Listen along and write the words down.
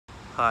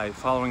Hi,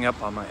 following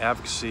up on my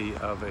advocacy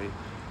of a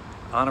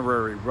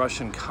honorary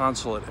Russian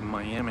consulate in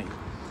Miami.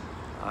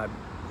 I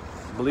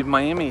believe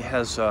Miami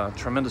has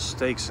tremendous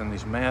stakes in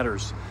these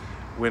matters.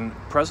 When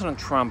President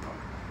Trump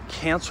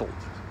canceled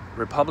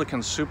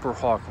Republican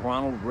superhawk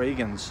Ronald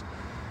Reagan's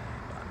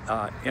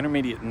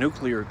intermediate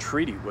nuclear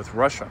treaty with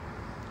Russia,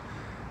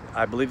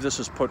 I believe this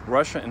has put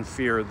Russia in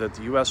fear that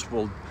the U.S.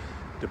 will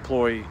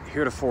deploy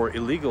heretofore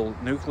illegal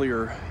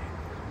nuclear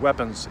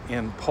weapons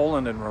in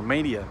Poland and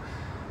Romania,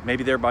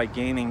 maybe thereby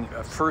gaining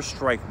a first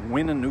strike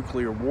win in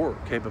nuclear war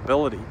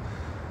capability.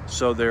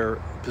 So they're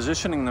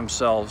positioning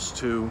themselves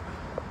to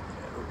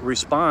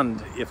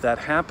respond if that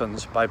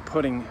happens by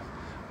putting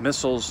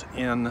missiles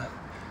in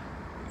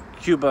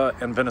Cuba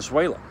and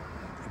Venezuela.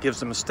 It gives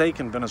them a stake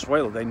in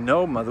Venezuela. They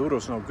know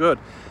Maduro's no good.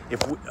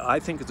 I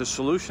think the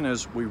solution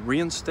is we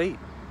reinstate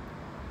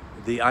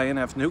the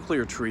INF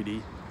Nuclear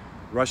Treaty.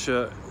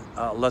 Russia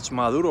lets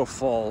Maduro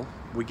fall.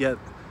 We get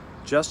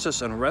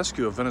justice and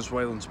rescue of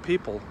Venezuelans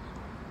people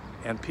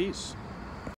and peace.